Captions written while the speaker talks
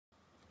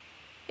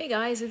Hey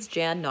guys, it's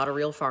Jan, Not a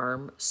Real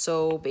Farm.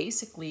 So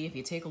basically, if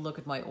you take a look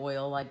at my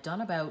oil, I've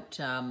done about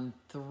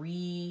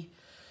 3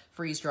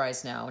 freeze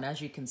dries now. And as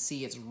you can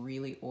see, it's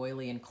really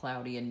oily and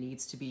cloudy and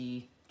needs to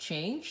be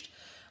changed.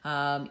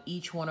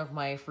 Each one of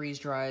my freeze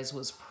dries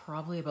was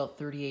probably about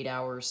 38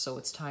 hours. So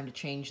it's time to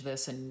change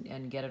this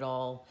and get it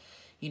all,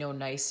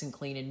 nice and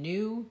clean and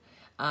new.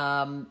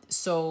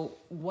 So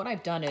what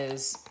I've done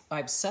is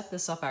I've set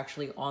this up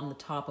actually on the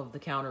top of the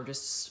counter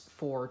just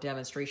for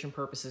demonstration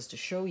purposes to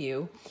show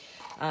you.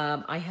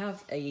 I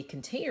have a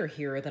container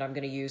here that I'm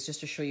going to use just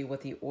to show you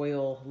what the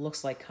oil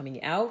looks like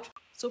coming out.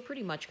 So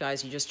pretty much,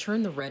 guys, you just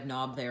turn the red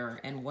knob there,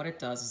 and what it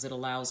does is it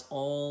allows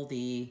all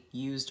the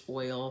used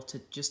oil to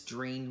just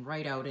drain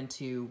right out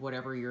into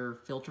whatever you're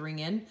filtering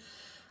in.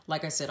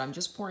 Like I said, I'm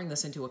just pouring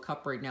this into a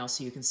cup right now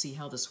so you can see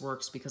how this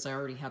works because I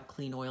already have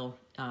clean oil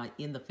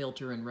in the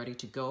filter and ready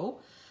to go.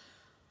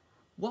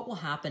 What will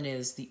happen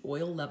is the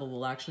oil level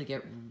will actually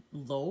get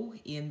low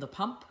in the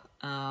pump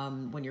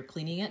when you're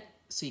cleaning it.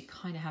 So you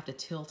kind of have to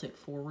tilt it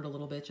forward a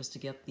little bit just to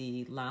get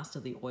the last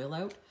of the oil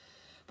out.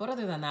 But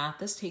other than that,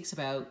 this takes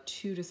about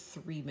 2 to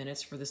 3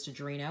 minutes for this to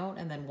drain out.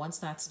 And then once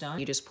that's done,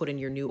 you just put in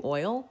your new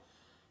oil,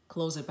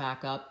 close it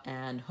back up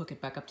and hook it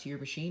back up to your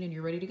machine and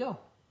you're ready to go.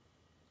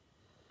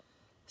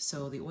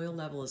 So the oil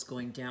level is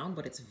going down,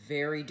 but it's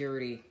very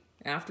dirty.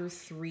 After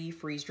 3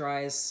 freeze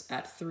dries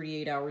at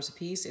 38 hours a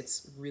piece,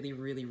 it's really,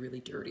 really,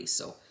 really dirty.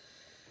 So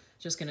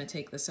just gonna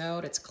take this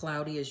out. It's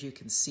cloudy as you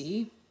can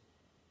see.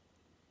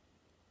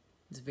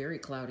 It's very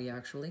cloudy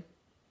actually.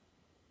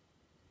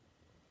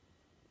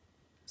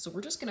 So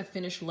we're just gonna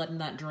finish letting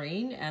that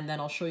drain and then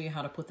I'll show you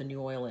how to put the new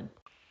oil in.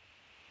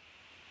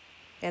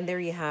 And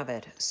there you have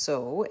it.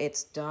 So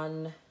it's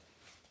done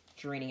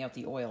draining out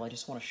the oil. I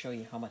just wanna show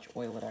you how much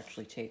oil it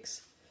actually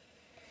takes.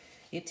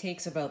 It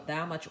takes about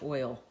that much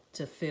oil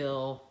to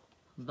fill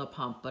the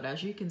pump, but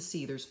as you can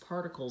see, there's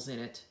particles in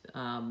it,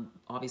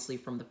 obviously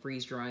from the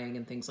freeze drying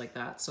and things like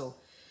that. So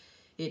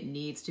it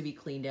needs to be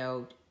cleaned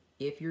out.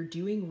 If you're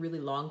doing really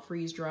long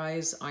freeze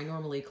dries, I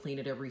normally clean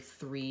it every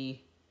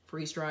 3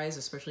 freeze dries,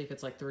 especially if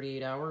it's like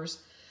 38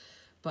 hours.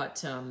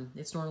 But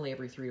it's normally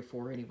every 3 or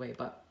 4 anyway,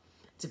 but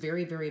it's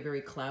very, very,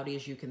 very cloudy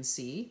as you can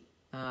see.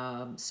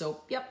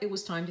 So yep, it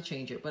was time to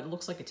change it, but it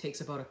looks like it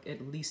takes about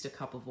at least a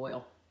cup of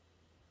oil.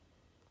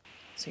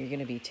 So you're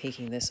gonna be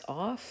taking this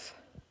off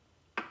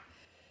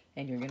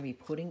and you're gonna be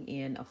putting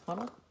in a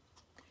funnel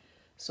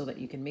so that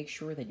you can make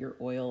sure that your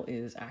oil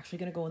is actually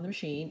gonna go in the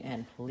machine.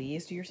 And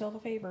please do yourself a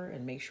favor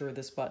and make sure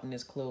this button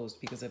is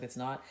closed, because if it's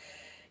not,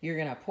 you're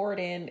gonna pour it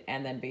in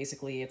and then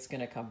basically it's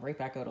gonna come right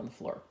back out on the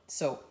floor.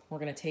 So we're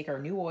gonna take our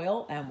new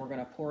oil and we're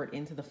gonna pour it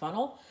into the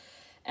funnel,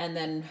 and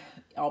then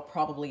I'll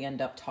probably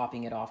end up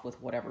topping it off with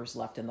whatever's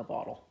left in the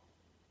bottle.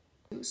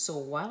 So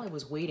while I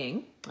was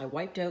waiting, I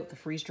wiped out the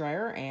freeze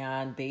dryer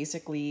and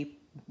basically,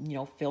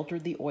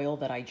 filtered the oil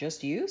that I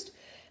just used.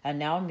 And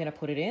now I'm gonna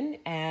put it in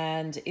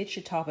and it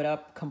should top it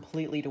up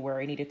completely to where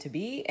I need it to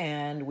be,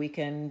 and we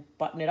can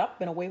button it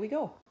up and away we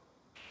go.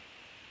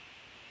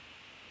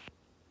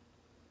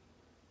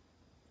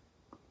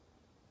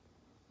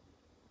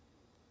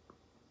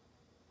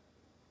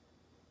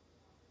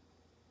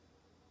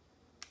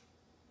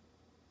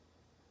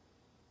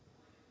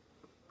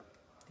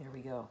 There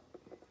we go.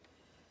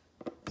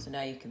 So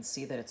now you can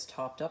see that it's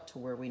topped up to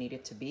where we need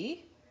it to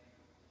be.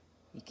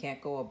 You can't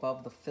go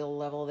above the fill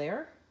level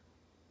there.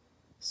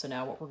 So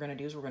now what we're gonna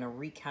do is we're gonna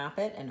recap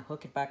it and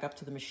hook it back up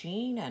to the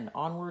machine and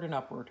onward and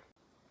upward.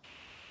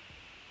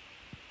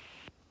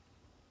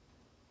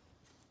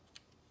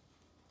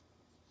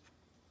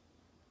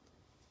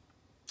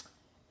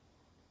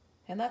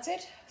 And that's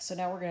it. So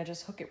now we're gonna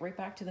just hook it right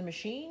back to the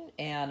machine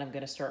and I'm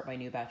gonna start my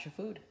new batch of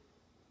food.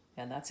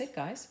 And that's it,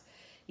 guys.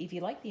 If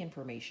you like the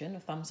information, a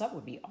thumbs up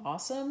would be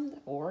awesome,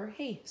 or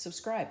hey,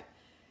 subscribe.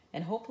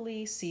 And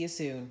hopefully see you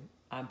soon.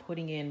 I'm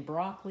putting in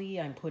broccoli,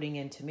 I'm putting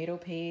in tomato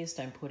paste,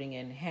 I'm putting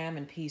in ham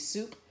and pea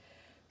soup,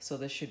 so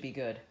this should be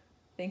good.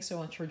 Thanks so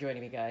much for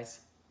joining me,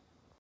 guys.